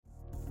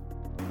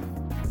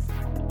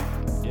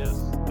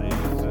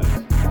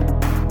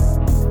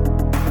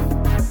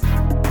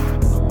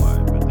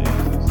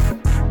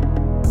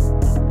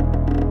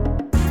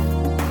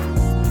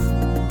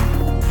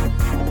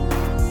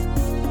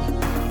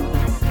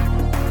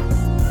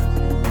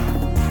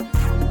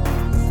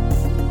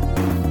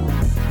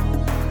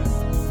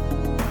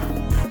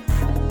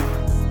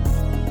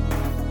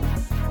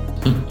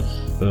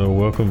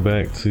Welcome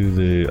back to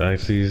the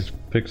IC's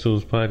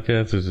Pixels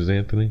podcast. This is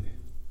Anthony.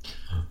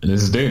 And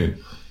this is David.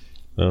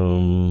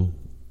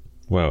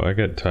 Wow, I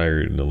got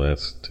tired in the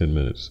last 10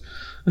 minutes.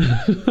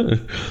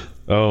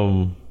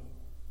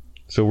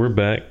 So we're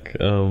back.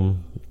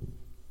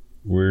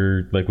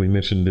 We're, like we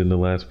mentioned in the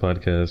last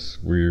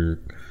podcast, we're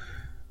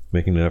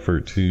making an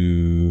effort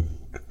to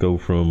go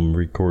from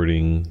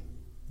recording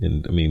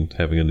and,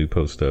 having a new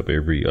post up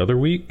every other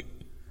week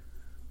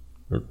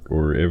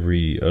or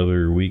every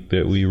other week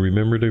that we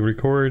remember to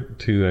record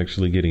to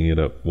actually getting it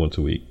up once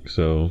a week.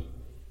 So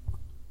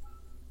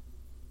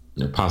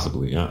yeah,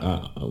 possibly.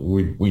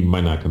 We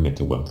might not commit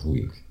to once a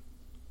week.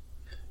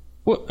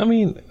 Well,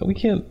 we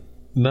can't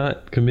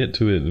not commit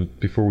to it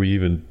before we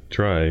even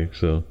try.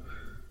 So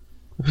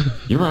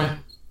you're right.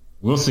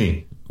 We'll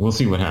see. We'll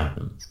see what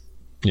happens.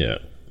 Yeah,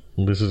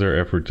 this is our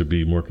effort to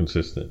be more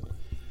consistent.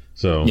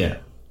 So yeah.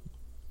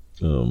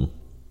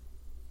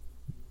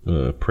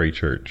 Pray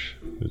church,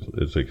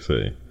 as they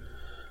say.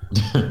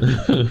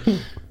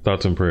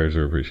 Thoughts and prayers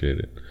are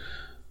appreciated.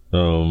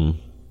 Thoughts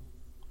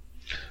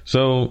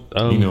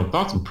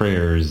and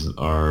prayers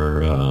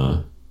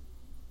are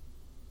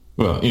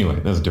well, anyway,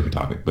 that's a different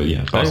topic. But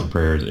yeah, thoughts and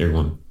prayers,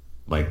 everyone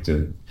like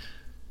to.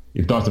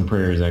 Your thoughts and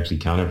prayers actually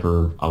counted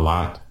for a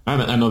lot.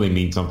 I know they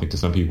mean something to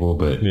some people,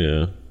 but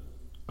yeah,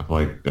 I feel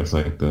like that's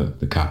like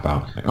the cop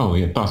out. Like, oh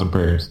yeah, thoughts and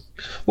prayers.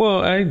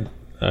 Well,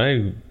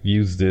 I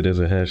used it as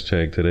a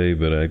hashtag today,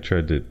 but I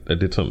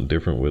did something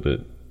different with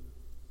it.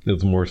 It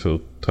was more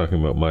so talking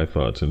about my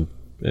thoughts and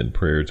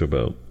prayers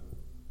about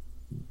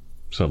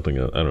something.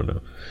 I don't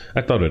know.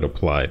 I thought it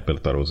applied, but I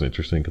thought it was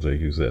interesting because I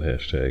use that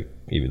hashtag,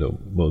 even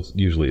though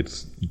usually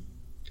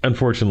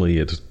unfortunately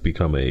it's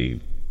become a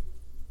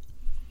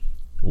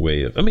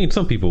way of,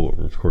 some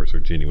people of course are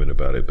genuine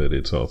about it, but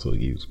it's also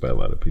used by a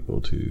lot of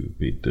people to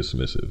be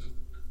dismissive.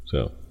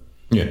 So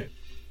yeah.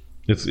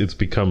 It's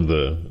become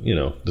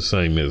the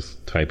same as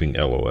typing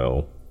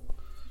LOL.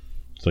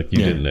 It's like you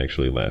didn't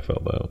actually laugh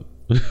out loud.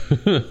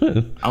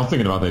 I was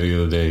thinking about that the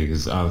other day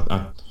because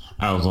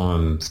I was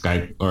on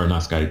Skype, or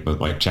not Skype,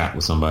 but like chat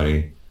with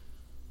somebody,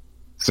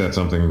 said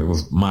something that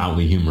was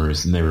mildly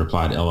humorous, and they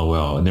replied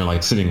LOL, and they're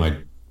like sitting like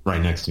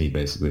right next to me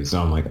basically. So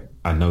I'm like,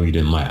 I know you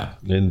didn't laugh,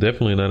 and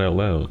definitely not out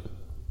loud.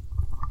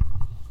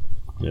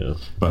 Yeah,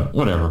 but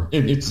whatever.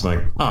 It's like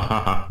ha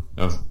ha ha.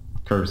 That's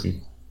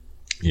courtesy.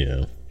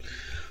 Yeah.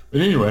 But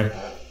anyway,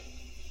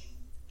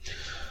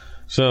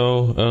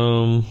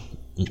 so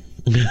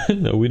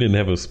no, we didn't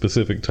have a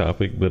specific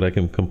topic, but I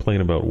can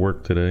complain about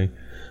work today.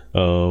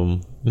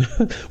 Well,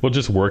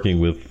 just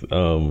working with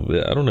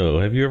I don't know.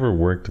 Have you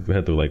ever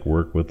had to like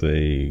work with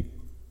a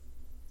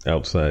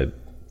outside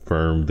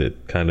firm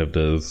that kind of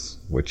does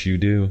what you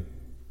do,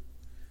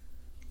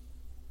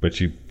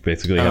 but you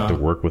basically have to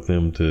work with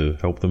them to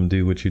help them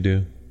do what you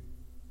do?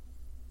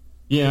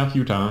 Yeah, a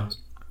few times.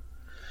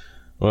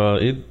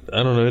 Well, I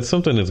don't know. It's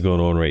something that's going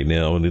on right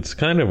now, and it's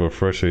kind of a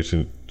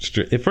frustration.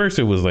 At first,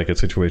 it was like a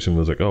situation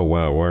was like, oh,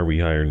 wow, why are we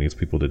hiring these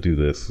people to do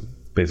this?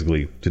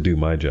 Basically, to do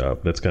my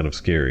job. That's kind of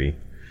scary.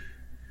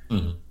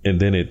 Mm-hmm.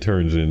 And then it's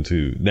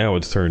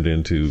turned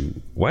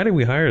into, why did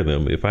we hire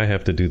them if I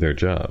have to do their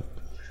job?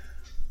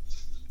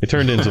 It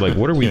turned into like,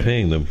 what are we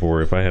paying them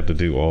for if I have to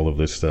do all of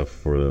this stuff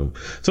for them?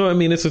 So,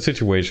 it's a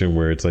situation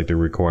where it's like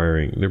they're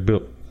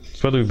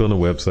supposed to be building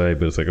a website,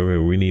 but it's like, okay,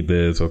 we need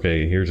this.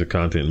 Okay, here's a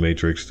content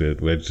matrix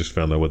that I just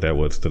found out what that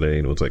was today.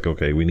 And it was like,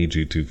 okay, we need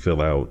you to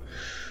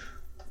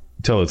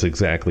tell us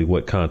exactly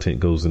what content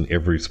goes in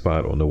every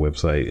spot on the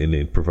website, and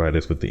then provide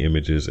us with the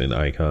images and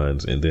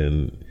icons. And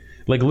then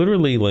like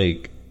literally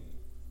like,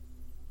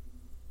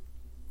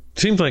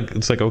 seems like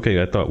it's like,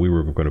 okay, I thought we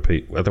were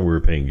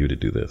paying you to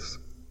do this.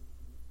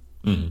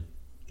 Mm-hmm.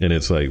 And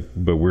it's like,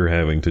 but we're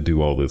having to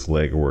do all this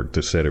legwork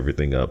to set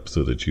everything up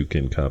so that you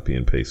can copy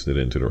and paste it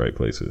into the right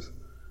places.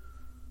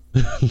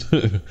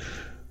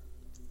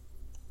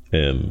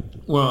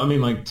 And well,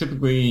 like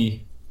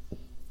typically,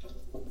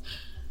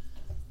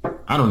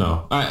 I don't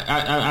know.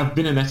 I've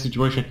been in that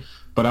situation,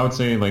 but I would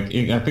say like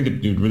I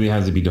think it really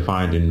has to be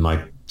defined in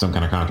like some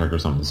kind of contract or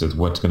something that says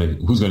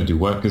who's gonna do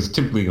what. Because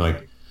typically, like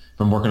if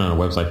I'm working on a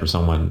website for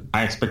someone,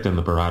 I expect them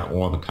to provide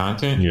all the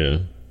content. Yeah,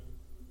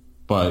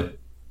 but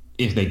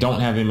if they don't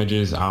have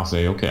images, I'll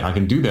say, okay, I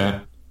can do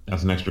that.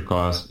 That's an extra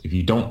cost. If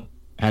you don't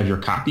have your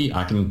copy,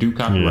 I can do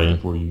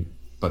copywriting for you,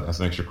 but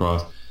that's an extra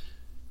cost.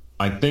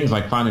 Like things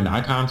like finding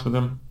icons for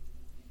them,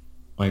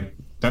 like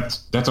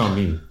that's on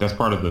me. That's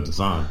part of the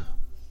design.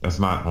 That's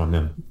not on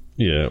them.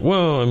 Yeah.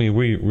 Well,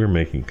 we're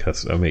making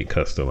I make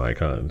custom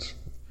icons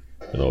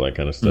and all that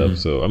kind of stuff. Mm-hmm.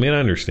 So, I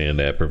understand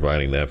that,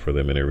 providing that for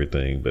them and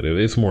everything, but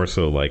it's more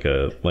so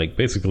like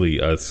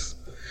basically us.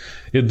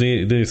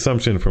 The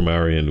assumption from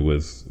our end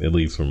was, at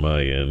least from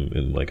my end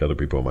and like other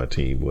people on my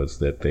team, was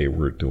that they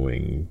were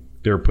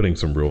putting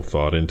some real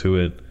thought into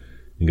it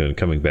and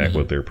coming back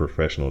with their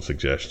professional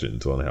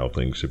suggestions on how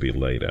things should be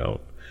laid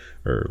out,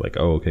 or like,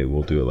 oh, okay,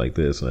 we'll do it like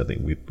this, and I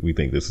think we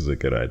think this is a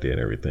good idea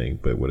and everything.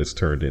 But what it's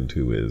turned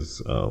into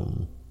is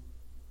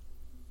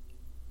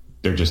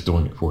they're just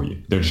doing it for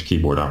you. They're just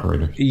keyboard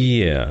operators.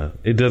 Yeah,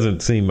 it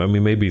doesn't seem. I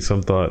mean, maybe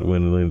some thought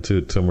went into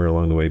it somewhere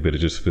along the way, but it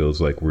just feels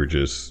like we're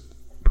just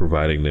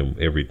providing them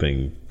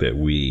everything that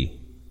we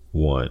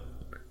want,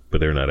 but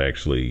they're not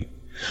actually.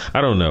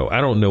 I don't know.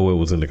 I don't know what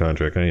was in the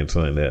contract. I ain't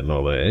signed that and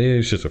all that.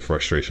 It's just a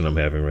frustration I'm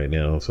having right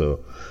now. So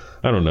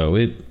I don't know.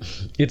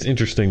 It's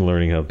interesting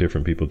learning how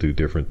different people do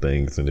different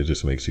things, and it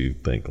just makes you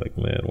think like,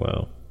 man,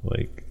 wow,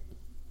 like,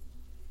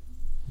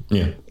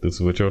 yeah, this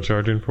is what y'all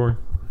charging for.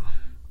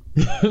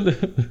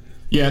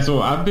 Yeah,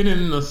 so I've been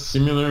in a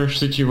similar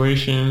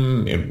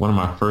situation. One of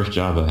my first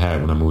jobs I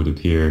had when I moved up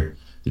here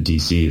to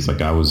DC is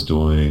like I was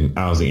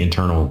the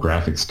internal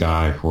graphics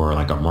guy for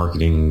like a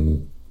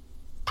marketing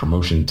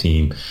promotion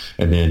team,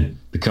 and then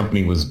the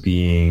company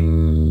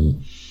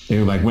they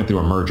like went through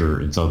a merger,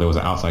 and so there was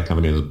an outside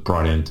company that was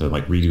brought in to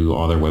like redo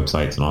all their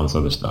websites and all this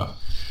other stuff.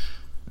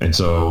 And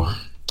so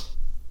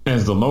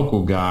as the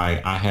local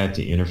guy, I had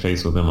to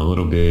interface with them a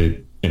little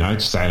bit, and I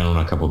sat in on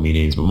a couple of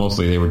meetings, but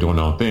mostly they were doing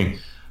their own thing.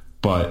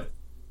 But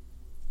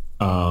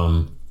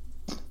I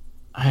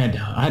had to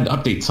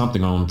update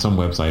something on some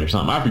website or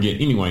something. I forget.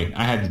 Anyway,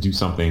 I had to do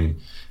something,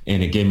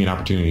 and it gave me an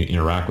opportunity to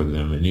interact with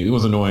them. And it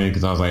was annoying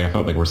because I was like, I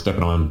felt like we're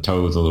stepping on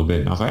toes a little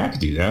bit. And I was like, I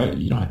could do that.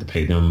 You don't have to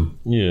pay them.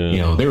 Yeah. You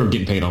know, they were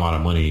getting paid a lot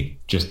of money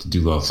just to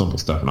do the simple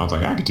stuff. And I was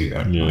like, I could do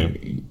that. Yeah.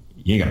 Like,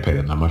 you ain't got to pay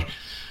them that much.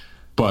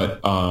 But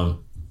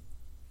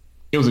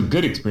it was a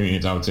good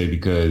experience, I would say,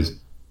 because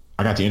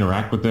I got to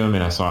interact with them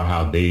and I saw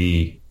how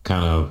they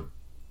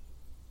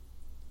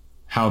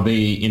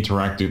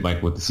interacted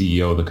like with the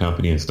CEO of the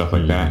company and stuff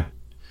like that,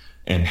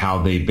 and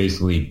how they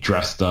basically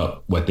dressed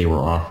up what they were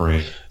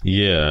offering.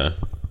 Yeah.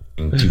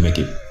 To make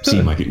it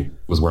seem like it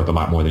was worth a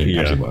lot more than it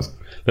actually was.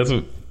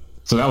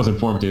 So that was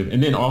informative.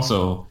 And then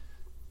also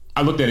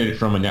I looked at it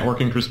from a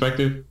networking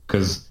perspective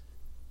because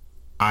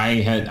I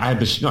had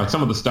like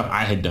some of the stuff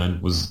I had done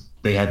was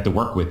they had to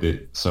work with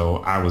it. So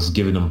I was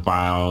giving them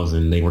files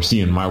and they were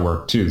seeing my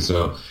work too.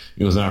 So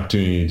it was an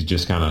opportunity to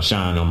just kind of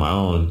shine on my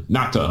own,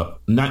 not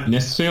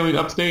necessarily to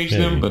upstage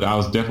them, but I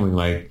was definitely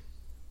like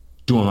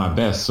doing my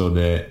best so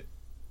that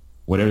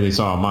whatever they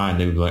saw of mine,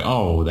 they would be like,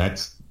 oh,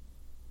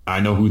 I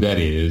know who that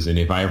is. And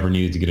if I ever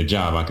needed to get a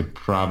job, I could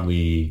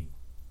probably,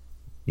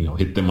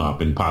 hit them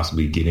up and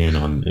possibly get in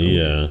on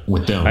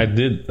with them. I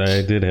did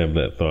have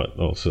that thought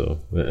also.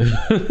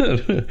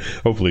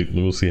 Hopefully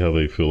we'll see how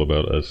they feel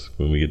about us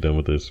when we get done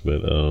with this. But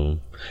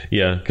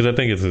because I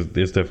think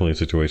it's definitely a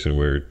situation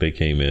where they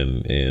came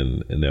in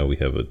and now we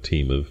have a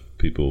team of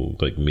people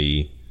like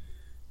me,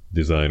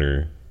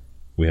 designer,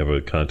 we have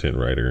a content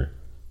writer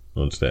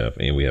on staff,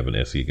 and we have an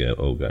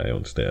SEO guy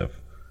on staff.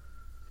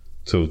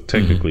 So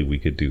technically we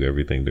could do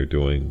everything they're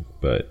doing,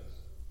 but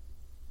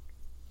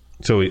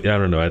so I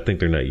don't know. I think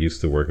they're not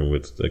used to working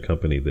with a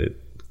company that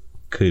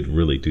could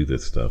really do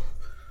this stuff.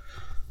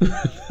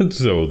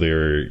 So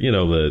they're,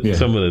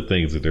 some of the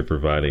things that they're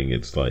providing,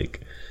 it's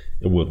like,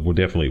 we'll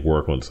definitely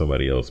work on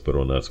somebody else, but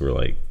on us, we're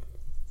like,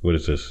 what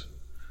is this?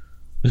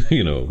 I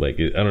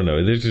don't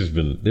know. There's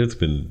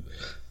been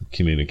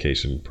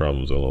communication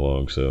problems all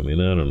along. So, I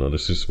don't know.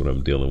 That's just what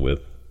I'm dealing with.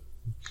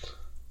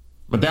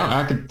 But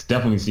I could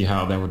definitely see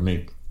how that would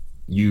make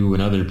you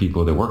and other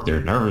people that work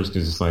there nervous,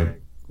 because it's like,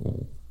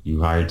 you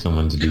hired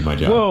someone to do my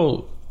job.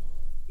 Well,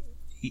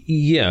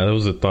 yeah, that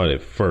was a thought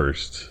at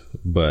first,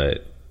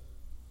 but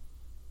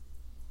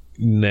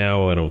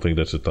now I don't think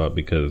that's a thought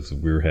because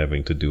we're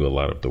having to do a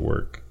lot of the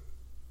work.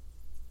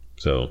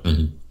 So,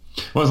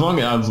 well, as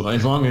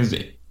long as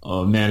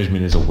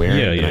management is aware,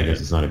 then I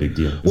guess it's not a big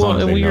deal. Well,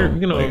 and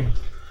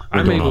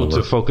I'm able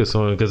to focus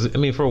on, because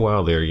for a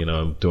while there,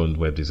 I'm doing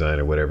web design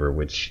or whatever,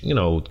 which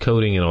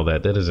coding and all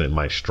that isn't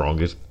my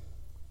strongest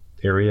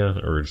area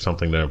or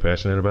something that I'm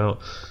passionate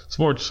about. It's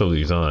more so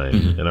design,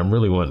 and I'm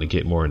really wanting to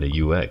get more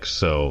into UX.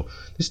 So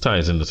this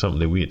ties into something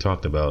that we had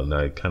talked about, and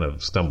I kind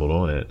of stumbled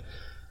on it.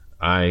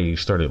 I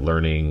started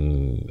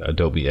learning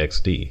Adobe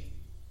XD.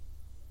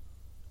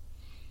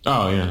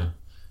 Oh yeah,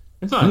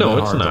 it's not. No,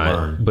 it's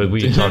not. But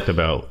we had talked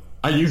about.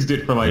 I used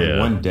it for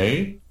one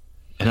day,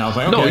 and I was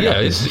like, okay, no,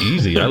 yeah, it's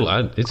easy.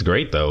 It's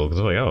great though,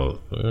 because I'm like, oh,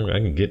 I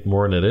can get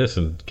more into this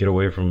and get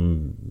away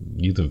from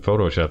using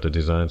Photoshop to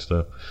design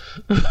stuff.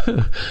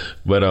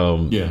 But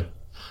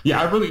yeah,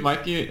 I really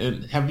like it.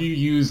 And have you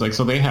used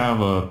so they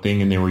have a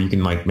thing in there where you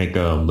can make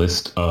a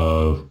list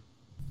of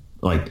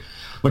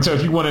so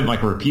if you wanted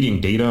a repeating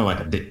data,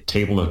 like a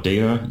table of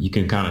data, you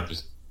can kind of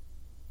just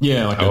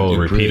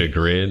repeat a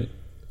grid.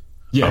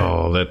 Yeah.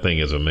 Oh, that thing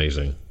is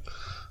amazing.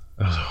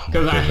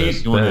 Because I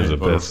hate doing that in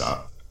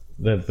Photoshop.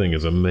 That thing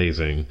is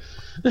amazing.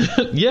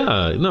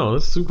 Yeah, no,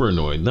 that's super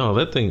annoying. No,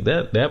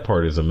 that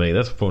part is amazing.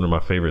 That's one of my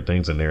favorite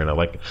things in there, and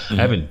I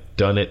haven't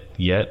done it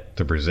yet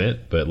to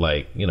present, but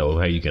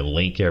how you can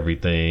link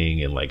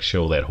everything and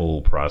show that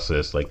whole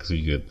process, so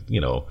you could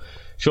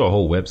show a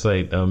whole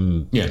website.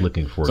 I'm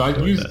looking forward to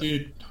doing that. So I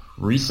used it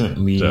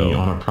recently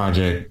on a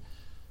project.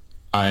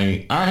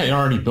 I had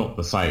already built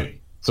the site,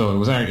 so it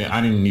was I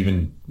didn't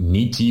even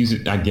need to use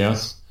it, I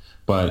guess.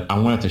 But I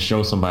wanted to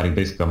show somebody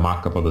basically a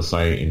mock-up of the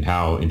site and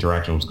how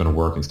interaction was going to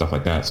work and stuff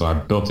like that. So I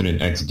built it in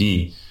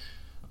XD,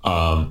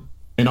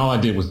 And all I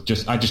did was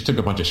I just took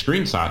a bunch of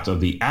screenshots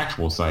of the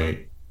actual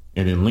site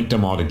and then linked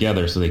them all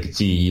together so they could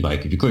see,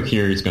 like, if you click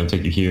here, it's going to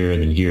take you here,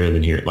 and then here, and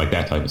then here, like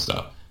that type of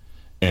stuff.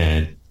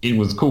 And it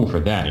was cool for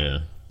that. Yeah.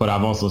 But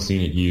I've also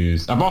seen it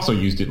used. I've also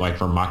used it like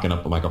for mocking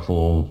up like a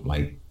full,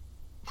 like,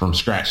 from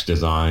scratch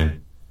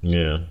design.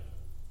 Yeah.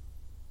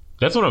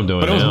 That's what I'm doing.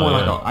 But it was now, more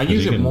yeah. like I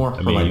use it more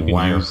for like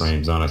wireframes,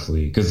 use...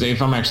 honestly. Because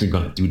if I'm actually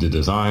going to do the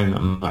design,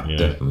 I'm not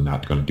definitely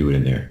not going to do it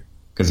in there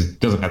because it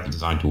doesn't have the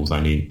design tools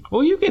I need.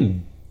 Well, you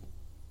can.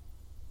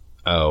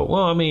 Oh,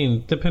 well, I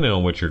mean, depending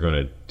on what you're going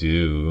to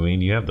do, I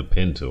mean, you have the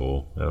pen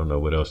tool. I don't know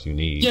what else you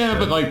need. Yeah,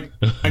 but like,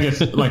 I guess,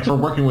 like for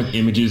working with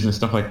images and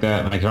stuff like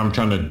that, like if I'm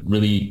trying to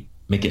really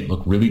make it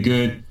look really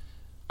good,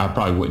 I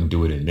probably wouldn't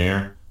do it in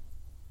there.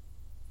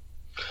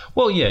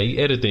 Well, yeah, you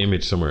edit the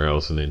image somewhere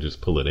else and then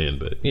just pull it in.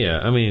 But yeah,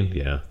 I mean,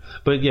 yeah.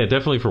 But yeah,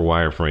 definitely for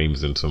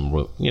wireframes and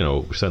some,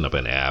 setting up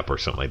an app or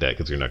something like that,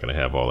 because you're not going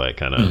to have all that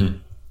kind of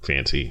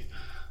fancy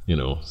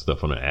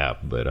stuff on the app.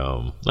 But I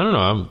don't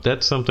know.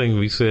 That's something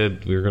we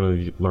said we were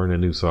going to learn a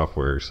new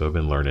software, so I've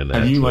been learning that.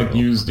 Have you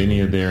used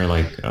any of their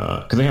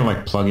because they have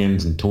like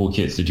plugins and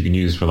toolkits that you can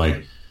use for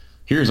like,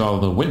 here's all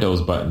the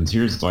Windows buttons,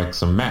 here's like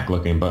some Mac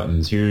looking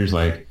buttons, here's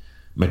like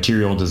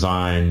material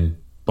design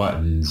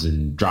buttons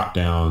and drop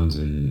downs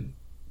and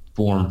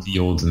form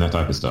fields and that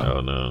type of stuff.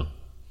 Oh no.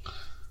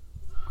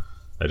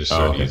 I just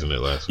started using it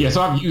last week. Yeah,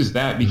 so I've used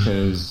that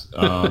because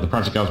the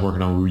project I was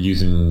working on, we were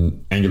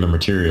using Angular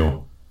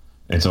material.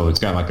 And so it's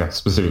got like a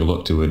specific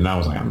look to it. And I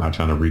was like, I'm not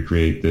trying to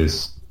recreate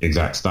this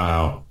exact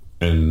style.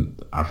 And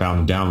I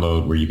found a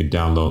download where you can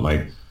download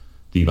like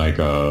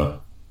the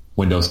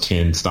Windows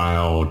 10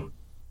 style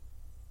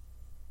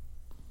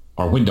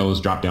or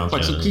Windows drop downs.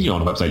 Like, so, on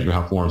the website, you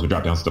have forums with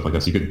drop downs, stuff like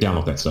that. So you could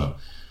download that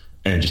stuff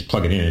and just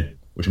plug it in,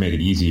 which made it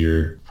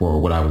easier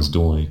for what I was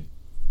doing.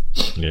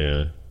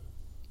 Yeah.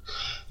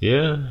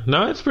 Yeah.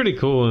 No, it's pretty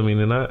cool. I mean,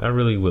 and I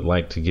really would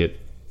like to get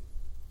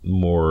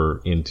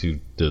more into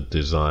the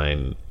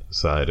design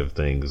side of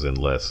things and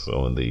less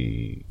on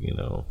the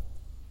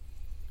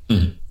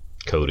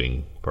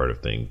coding part of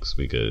things,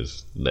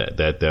 because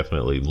that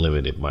definitely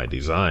limited my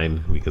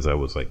design, because I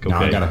was like, okay, now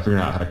I gotta figure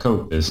out how to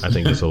code this. I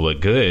think this will look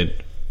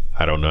good.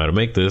 I don't know how to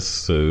make this,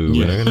 so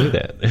we're not gonna do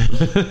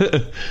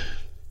that.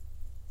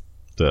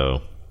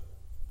 So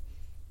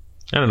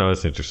I don't know,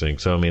 it's interesting.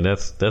 So I mean,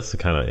 that's the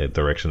kind of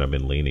direction I've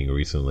been leaning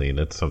recently, and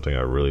that's something I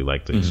really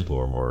like to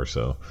explore more.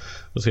 So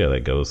we'll see how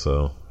that goes.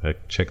 So I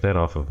check that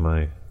off of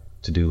my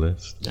to-do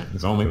list. Yeah,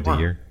 it's only for the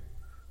year.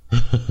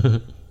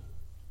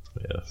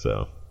 Yeah,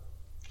 so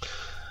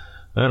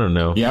I don't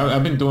know. Yeah,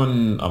 I've been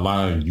doing a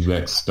lot of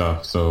UX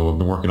stuff. So I've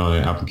been working on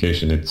an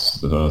application.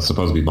 It's supposed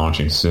to be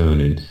launching soon,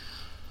 and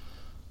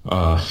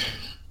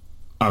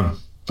I've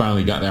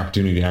finally got the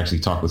opportunity to actually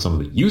talk with some of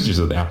the users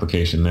of the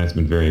application. That's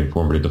been very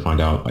informative to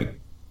find out, like,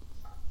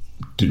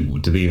 do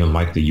they even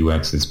like the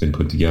UX that's been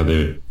put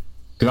together?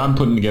 Because I'm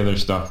putting together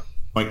stuff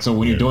like, so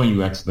when you're doing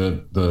UX,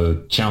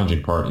 the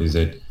challenging part is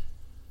that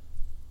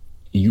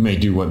you may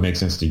do what makes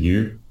sense to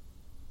you,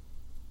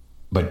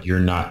 but you're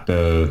not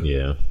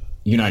you're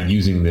not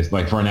using this,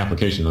 like for an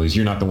application at least,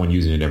 you're not the one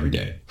using it every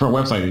day. For a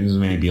website, this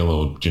may be a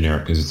little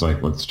generic because it's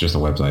like, well, it's just a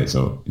website,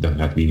 so it doesn't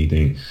have to be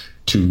anything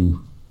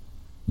too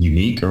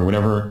unique or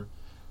whatever.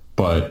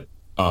 But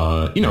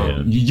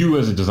you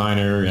as a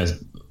designer, as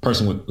a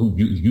person who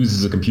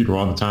uses a computer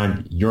all the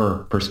time, your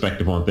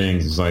perspective on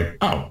things is like,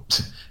 oh,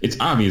 it's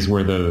obvious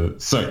where the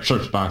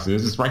search box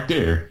is. It's right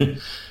there.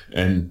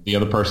 And the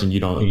other person, they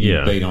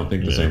don't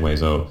think the same way.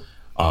 So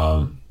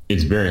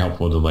it's very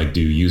helpful to like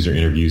do user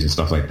interviews and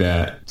stuff like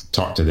that, to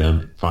talk to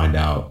them, find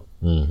out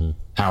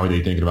how are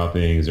they thinking about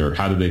things, or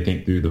how do they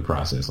think through the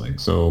process. Like,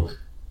 so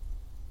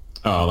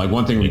like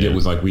one thing we did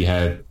was like, we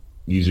had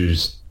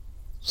users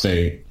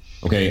say,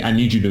 okay, I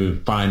need you to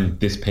find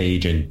this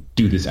page and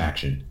do this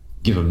action.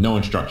 Give them no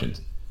instructions.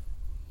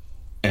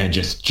 And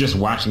just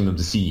watching them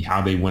to see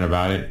how they went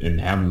about it and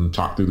have them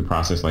talk through the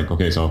process. Like,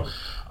 okay, so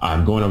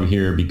I'm going over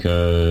here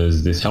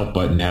because this help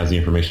button has the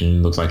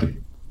information, looks like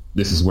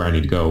this is where I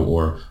need to go.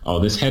 Or, oh,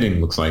 this heading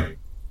looks like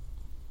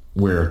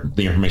where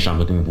the information I'm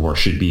looking for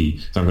should be.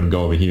 So I'm going to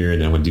go over here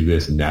and then I'm going to do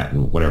this and that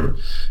and whatever.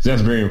 So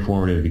that's very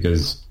informative,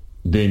 because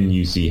then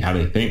you see how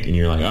they think and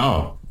you're like,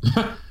 oh,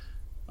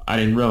 I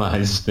didn't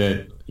realize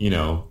that,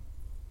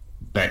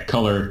 that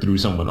color threw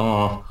someone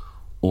off,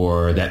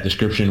 or that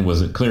description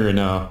wasn't clear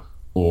enough,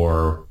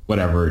 or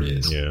whatever it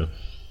is. Yeah.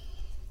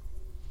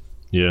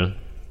 Yeah.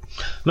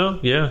 No,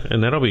 yeah,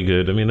 and that'll be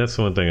good. I mean, that's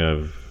one thing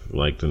I've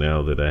liked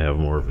now that I have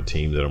more of a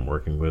team that I'm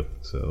working with.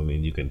 So, I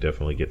mean, you can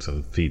definitely get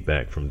some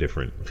feedback from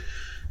different,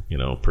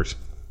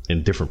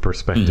 in different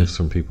perspectives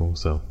from people.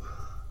 So,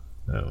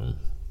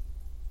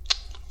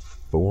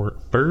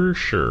 for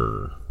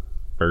sure.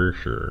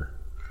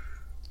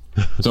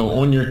 So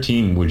on your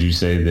team, would you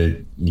say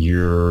that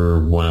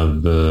you're one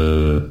of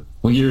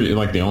you're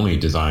like the only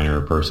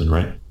designer person,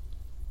 right?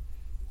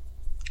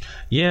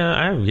 Yeah,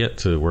 I have yet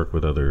to work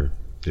with other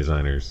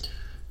designers.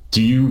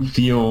 Do you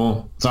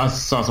feel, so I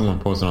saw someone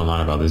posting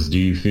online about this, do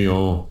you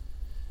feel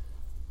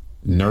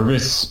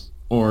nervous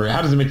Or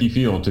how does it make you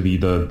feel to be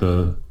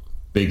the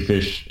big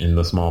fish in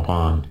the small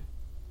pond?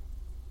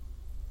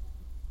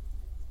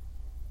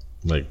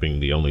 Like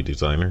being the only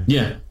designer?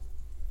 Yeah.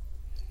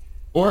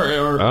 Or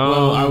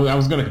well, I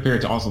was going to compare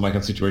it to also like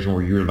a situation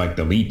where you're like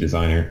the lead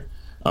designer.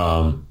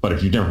 But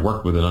if you've never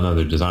worked with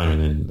another designer,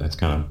 then that's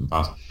kind of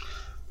impossible.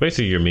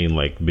 Basically, you mean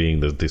like being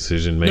the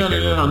decision maker?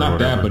 No, not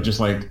that, but just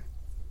like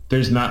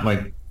there's not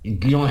like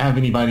you don't have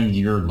anybody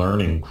you're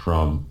learning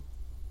from.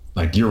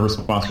 Like you're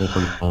responsible for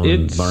your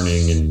own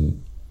learning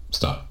and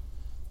stuff.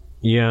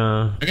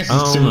 Yeah, I guess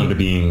it's similar to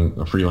being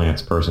a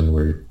freelance person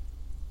where.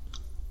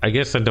 I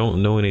guess I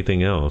don't know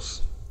anything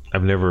else.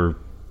 I've never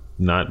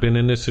not been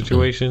in this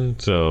situation,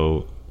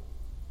 so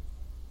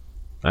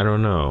I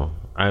don't know.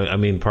 I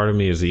mean, part of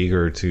me is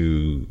eager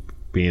to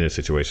be in a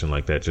situation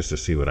like that just to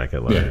see what I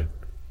can learn.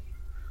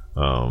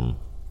 Yeah.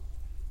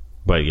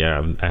 But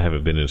yeah, I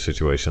haven't been in a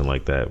situation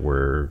like that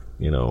where,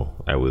 you know,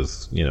 I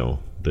was, you know,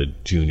 the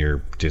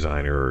junior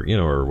designer, or, you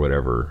know, or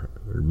whatever,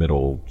 or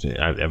middle.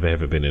 I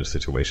haven't been in a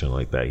situation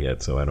like that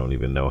yet, so I don't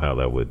even know how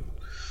that would.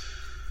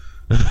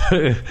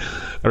 I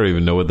don't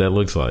even know what that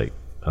looks like.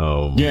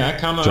 Yeah, I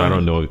kind of. So I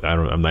don't know.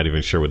 I'm not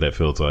even sure what that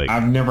feels like.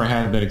 I've never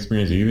had that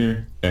experience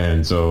either,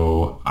 and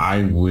so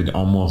I would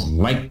almost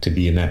like to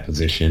be in that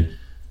position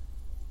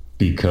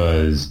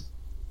because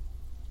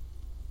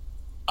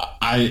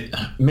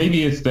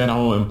maybe it's that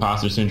whole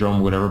imposter syndrome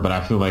or whatever, but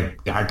I feel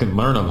like I could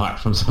learn a lot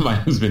from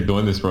somebody who's been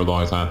doing this for a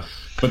long time.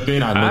 But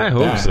then I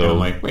look back and I'm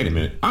like, wait a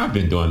minute, I've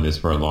been doing this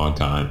for a long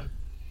time.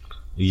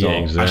 Yeah,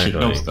 so exactly.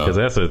 Because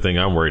that's the thing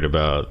I'm worried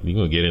about. You're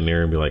gonna get in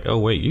there and be like, oh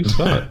wait, you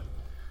suck.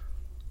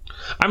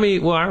 I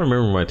mean, well, I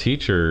remember my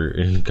teacher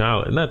in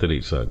college. Not that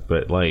he sucked,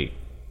 but like,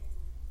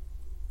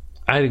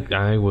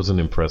 I wasn't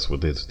impressed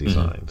with his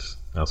designs.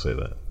 I'll say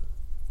that.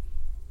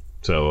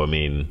 So I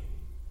mean,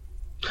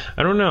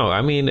 I don't know.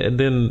 I mean, and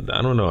then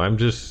I don't know. I'm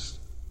just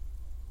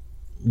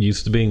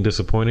used to being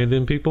disappointed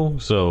in people.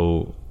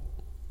 So,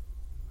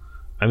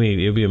 I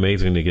mean, it'd be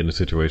amazing to get in a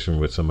situation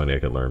with somebody I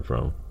could learn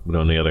from. But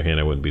on the other hand,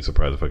 I wouldn't be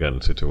surprised if I got in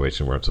a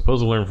situation where I'm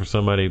supposed to learn from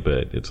somebody,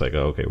 but it's like,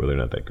 oh, okay, well, they're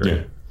not that great.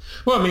 Yeah.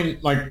 Well, I mean,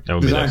 like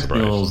design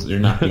skills, they're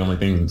not the only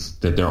things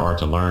that there are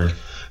to learn.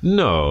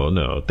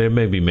 No. There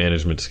may be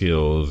management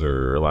skills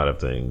or a lot of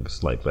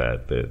things like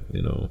that,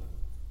 you know.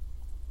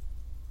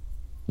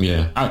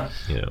 Yeah.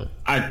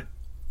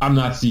 I'm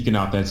not seeking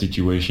out that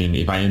situation.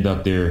 If I end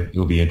up there,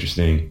 it'll be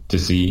interesting to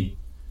see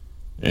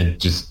and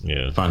just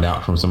find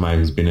out from somebody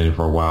who's been in it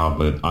for a while.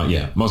 But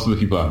most of the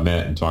people I've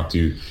met and talked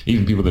to,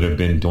 even people that have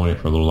been doing it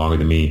for a little longer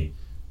than me,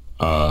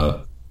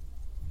 I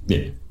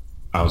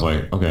was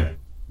like, okay,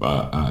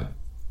 I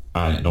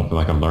don't feel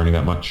like I'm learning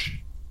that much.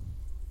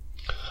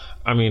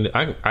 I mean,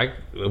 I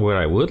what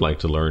I would like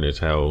to learn is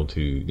how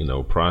to, you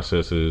know,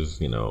 processes,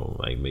 you know,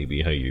 like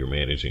maybe how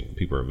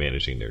people are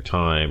managing their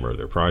time or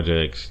their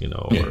projects, you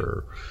know,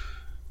 or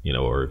you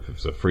know, or if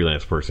it's a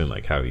freelance person,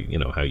 like how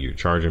you're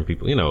charging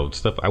people, you know,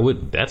 stuff.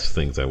 That's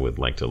things I would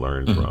like to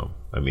learn from.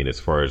 I mean, as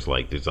far as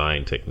like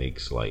design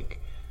techniques, like,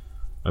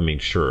 I mean,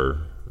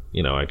 sure,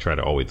 you know, I try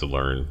to always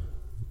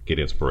get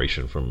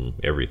inspiration from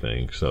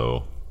everything.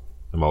 So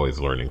I'm always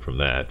learning from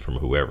that, from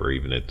whoever,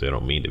 even if they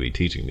don't mean to be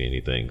teaching me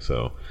anything.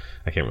 So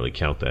I can't really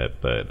count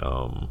that, but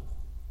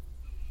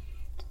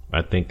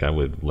I think I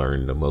would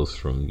learn the most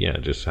from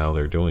just how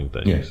they're doing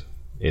things. Yeah.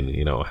 And,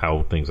 you know,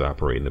 how things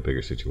operate in a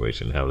bigger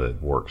situation, how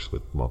that works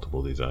with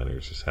multiple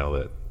designers, just how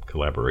that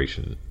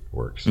collaboration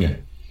works. Yeah.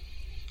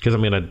 Because, I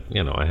mean,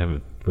 I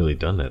haven't really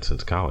done that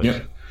since college.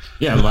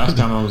 Yeah, the last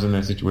time I was in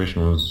that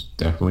situation was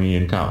definitely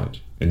in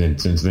college. And then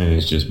since then,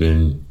 it's just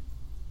been,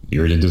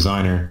 you're the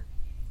designer,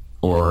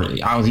 or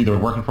I was either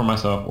working for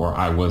myself or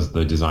I was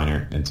the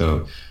designer. And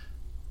so,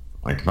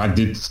 like, if I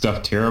did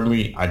stuff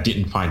terribly, I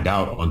didn't find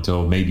out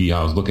until maybe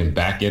I was looking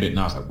back at it and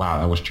I was like, wow,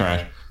 that was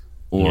trash.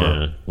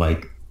 Or,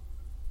 like,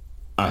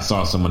 I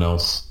saw someone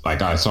else,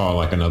 like I saw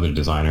like another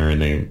designer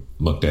and they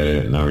looked at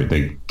it and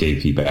they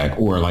gave feedback.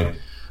 Or like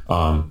we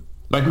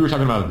were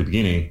talking about at the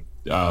beginning,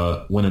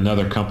 when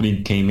another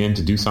company came in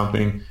to do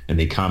something and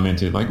they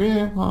commented like,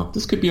 yeah, well,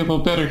 this could be a little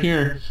better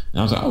here.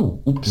 And I was like,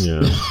 oh, oops.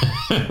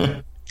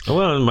 Yeah.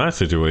 Well, in my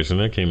situation,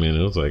 I came in,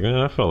 it was like,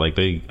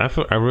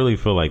 I really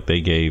feel like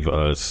they gave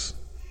us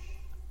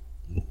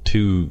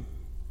some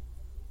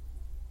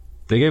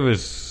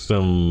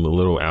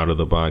little out of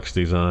the box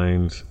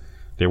designs.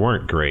 They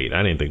weren't great.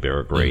 I didn't think they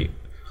were great.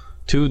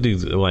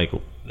 Like,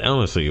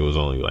 honestly, it was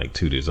only like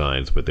 2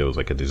 designs, but there was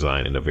like a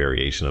design and a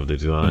variation of the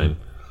design.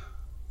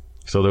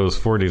 So there was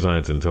 4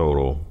 designs in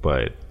total,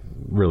 but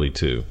really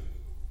 2.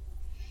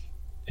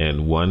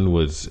 And one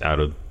was out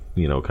of,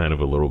 you know, kind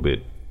of a little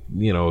bit,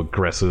 you know,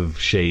 aggressive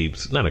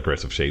shapes, not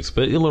aggressive shapes,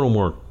 but a little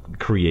more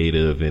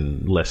creative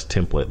and less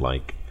template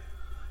like.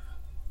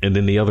 And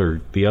then the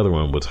other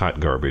one was hot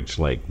garbage,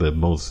 like the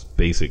most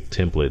basic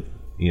template,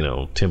 you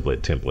know,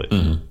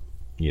 template.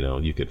 You know,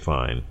 you could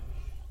find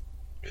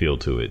feel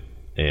to it.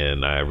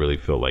 And I really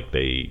feel like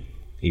they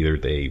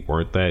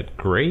weren't that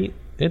great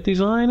at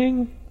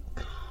designing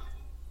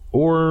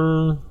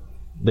or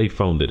they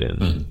phoned it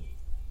in.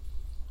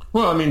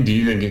 Well, I mean, do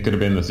you think it could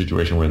have been the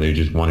situation where they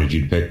just wanted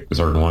you to pick a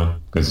certain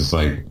one? Because it's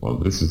like, well,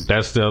 this is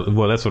That's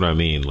what I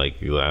mean. Like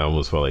I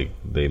almost felt like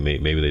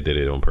maybe they did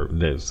it on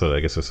purpose. So I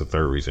guess that's the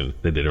third reason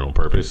they did it on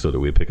purpose, so that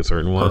we pick a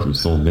certain one.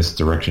 purposeful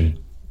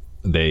misdirection.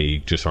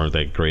 They just aren't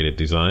that great at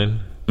design,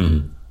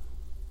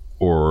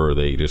 or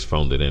they just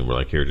phoned it in. We're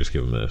like, here, just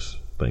give them this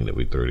thing that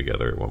we threw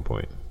together at one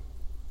point.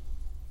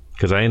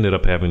 Because I ended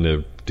up having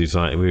to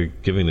design. We were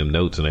giving them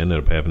notes, and I ended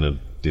up having to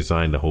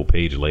design the whole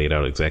page, lay it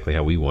out exactly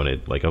how we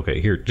wanted. Like,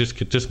 okay, here,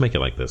 just make it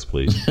like this,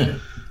 please.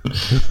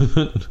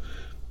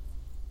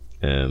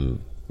 And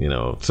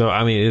so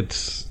I mean,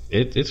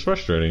 it's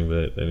frustrating,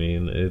 but I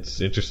mean,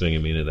 it's interesting. I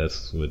mean,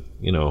 that's what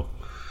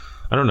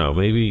I don't know.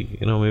 Maybe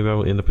maybe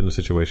I'll end up in a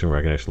situation where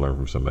I can actually learn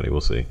from somebody. We'll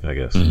see, I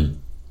guess.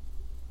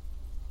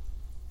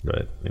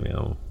 But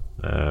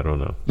I don't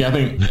know. Yeah, I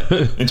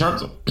think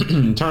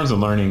in terms of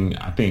learning,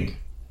 I think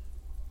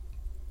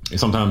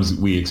sometimes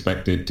we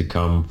expect it to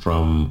come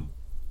from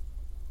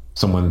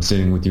someone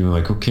sitting with you and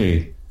like,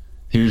 okay,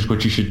 here's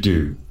what you should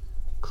do.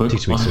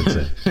 Teach me,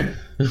 Sensei.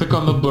 Click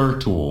on the blur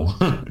tool.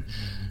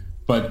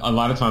 But a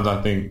lot of times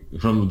I think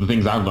from the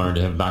things I've learned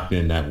have not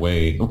been that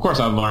way. Of course,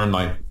 I've learned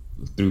like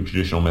through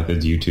traditional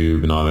methods,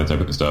 YouTube and all that type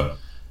of stuff.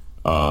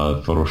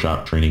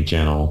 Photoshop training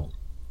channel,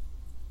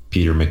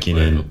 Peter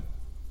McKinnon, right.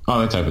 All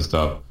that type of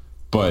stuff.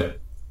 But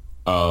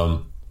I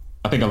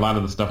think a lot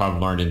of the stuff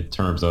I've learned in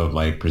terms of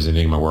like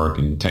presenting my work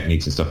and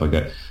techniques and stuff like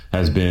that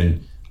has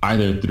been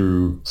either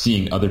through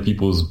seeing other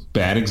people's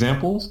bad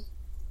examples.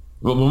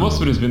 Well, most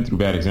of it has been through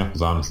bad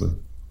examples, honestly.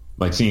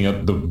 Like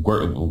seeing the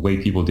way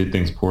people did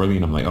things poorly,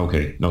 and I'm like,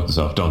 okay, note to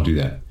self, don't do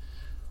that.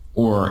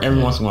 Or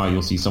every once in a while,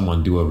 you'll see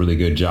someone do a really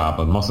good job,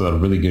 but most of the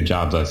really good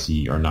jobs I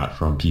see are not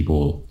from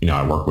people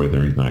I work with or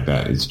anything like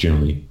that. It's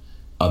generally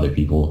other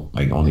people,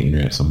 like on the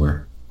internet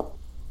somewhere.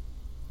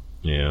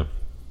 Yeah.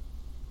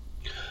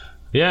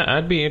 Yeah,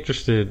 I'd be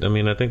interested. I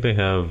mean, I think they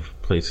have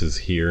places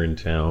here in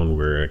town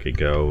where I could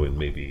go and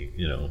maybe,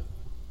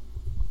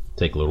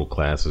 take little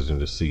classes and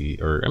just see,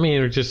 or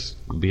just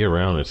be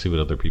around and see what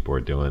other people are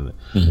doing.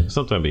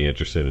 Something I'd be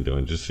interested in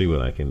doing, just see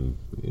what I can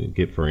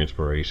get for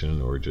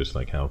inspiration, or just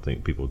like how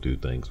people do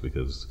things,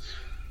 because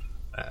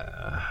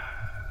I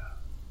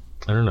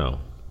don't know.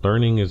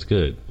 Learning is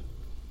good.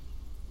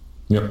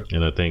 Yep.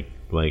 And I think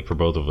like for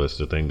both of us,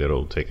 the thing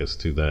that'll take us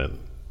to that,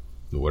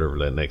 whatever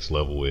that next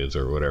level is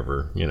or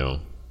whatever,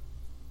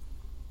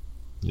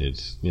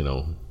 it's,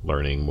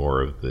 learning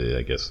more of the,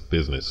 I guess,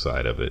 business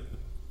side of it.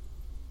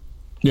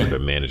 Yeah. The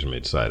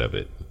management side of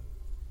it.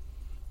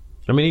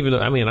 I mean,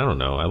 I don't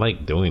know. I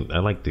like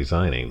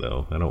designing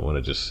though. I don't want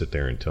to just sit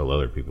there and tell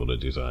other people to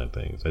design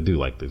things. I do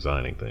like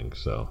designing things.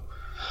 So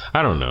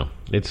I don't know.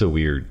 It's a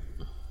weird,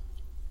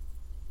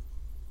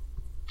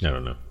 I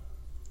don't know.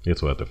 I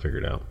guess we'll have to figure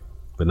it out,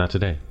 but not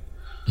today.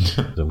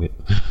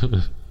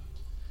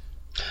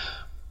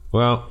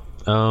 Well,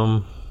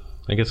 I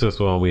guess that's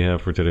all we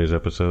have for today's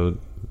episode.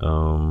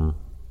 I'm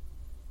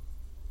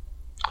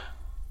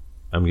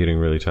getting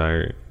really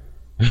tired.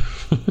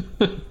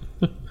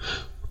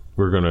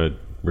 We're gonna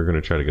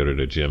try to go to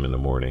the gym in the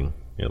morning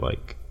at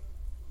like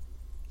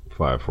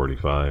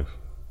 5:45.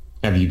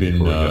 Have you been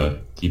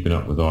keeping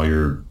up with all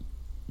your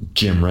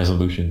gym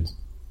resolutions?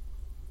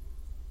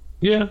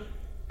 Yeah,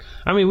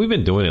 I mean, we've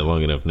been doing it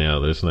long enough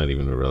now that it's not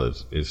even a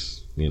relative.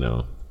 It's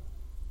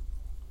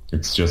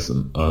it's just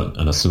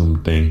an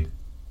assumed thing.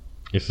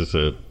 It's just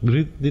a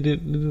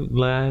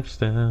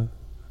lifestyle.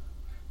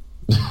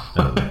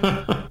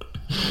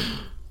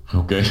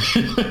 Okay.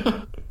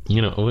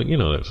 You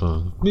know that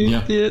song.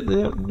 Yeah.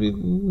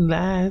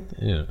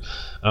 Yeah.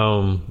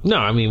 No,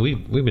 I mean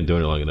we've been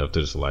doing it long enough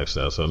that it's a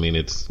lifestyle. So I mean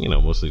it's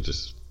mostly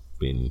just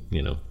being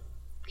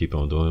keep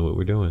on doing what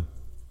we're doing.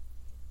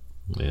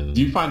 And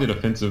do you find it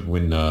offensive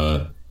when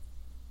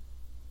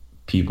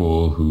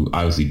people who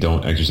obviously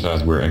don't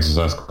exercise wear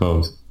exercise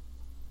clothes?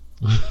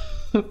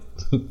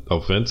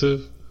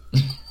 Offensive?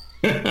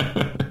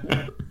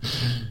 I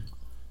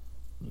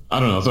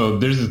don't know. So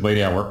there's this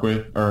lady I work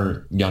with,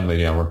 or young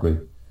lady I work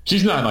with.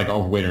 She's not like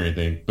overweight or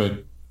anything,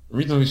 but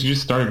recently she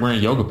just started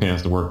wearing yoga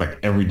pants to work like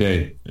every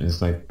day. And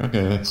it's like,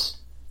 okay, that's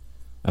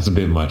a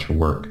bit much for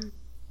work.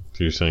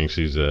 So you're saying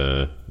she's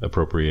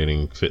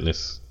appropriating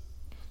fitness?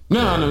 No.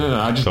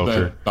 I just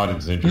thought it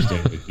was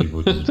interesting that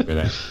people just wear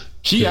that.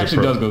 She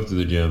actually does go to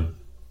the gym,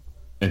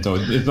 and so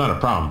it's not a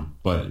problem,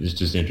 but it's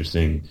just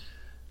interesting.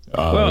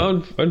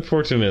 Well,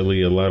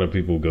 unfortunately, a lot of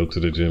people go to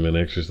the gym and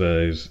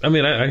exercise. I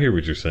mean, I hear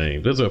what you're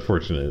saying. That's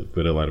unfortunate,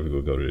 but a lot of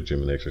people go to the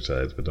gym and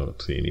exercise, but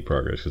don't see any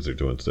progress because they're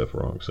doing stuff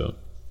wrong. So,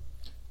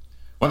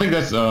 well, I think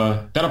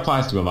that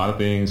applies to a lot of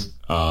things.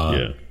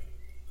 Yeah.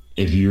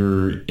 If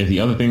the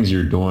other things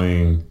you're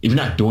doing, if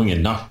you're not doing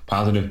enough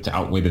positive to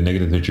outweigh the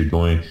negative that you're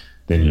doing,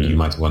 then you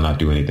might as well not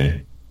do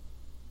anything.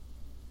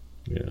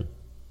 Yeah.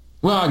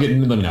 Well, let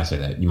me not say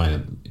that.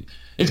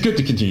 It's good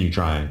to continue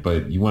trying,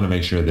 but you want to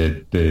make sure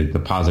that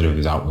the positive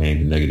is outweighing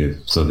the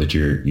negative, so that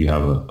you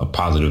have a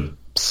positive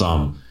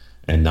sum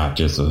and not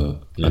just a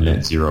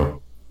net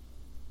zero.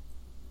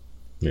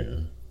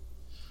 Yeah.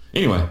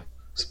 Anyway,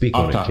 speak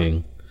on it,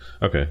 King.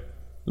 Okay.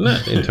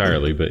 Not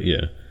entirely, but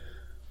yeah.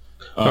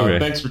 Okay.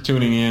 Thanks for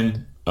tuning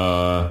in.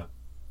 Yeah,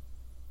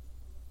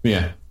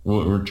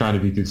 we're trying to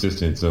be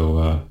consistent.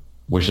 So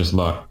wish us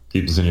luck.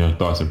 Keep us in your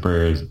thoughts and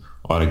prayers.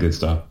 All the good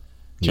stuff.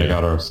 Check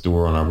out our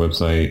store on our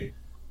website,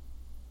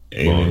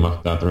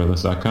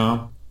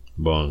 alienmuff.threadless.com.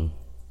 Bong.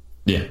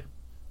 Yeah,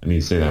 I need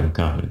to say that with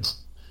confidence.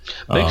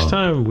 Next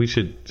time we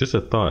should, just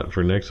a thought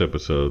for next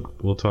episode,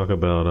 we'll talk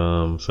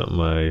about something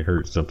I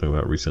heard something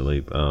about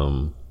recently.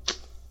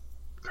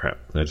 Crap,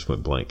 I just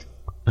went blank.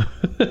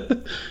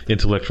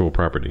 Intellectual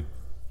property.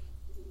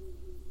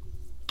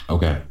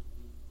 Okay.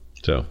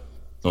 So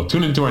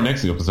tune into our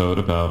next episode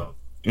about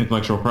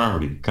intellectual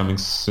property coming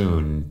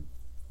soon,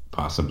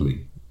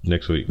 possibly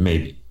next week,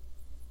 maybe.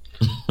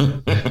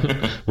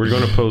 We're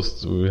going to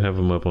post. We have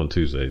them up on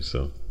Tuesday,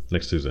 so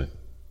next Tuesday.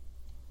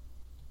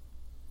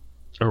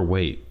 Or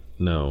wait,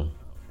 no.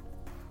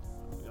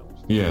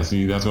 Yeah,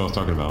 see, that's what I was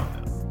talking about.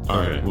 All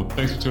right. Well,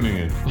 thanks for tuning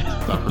in.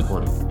 Stop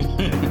recording.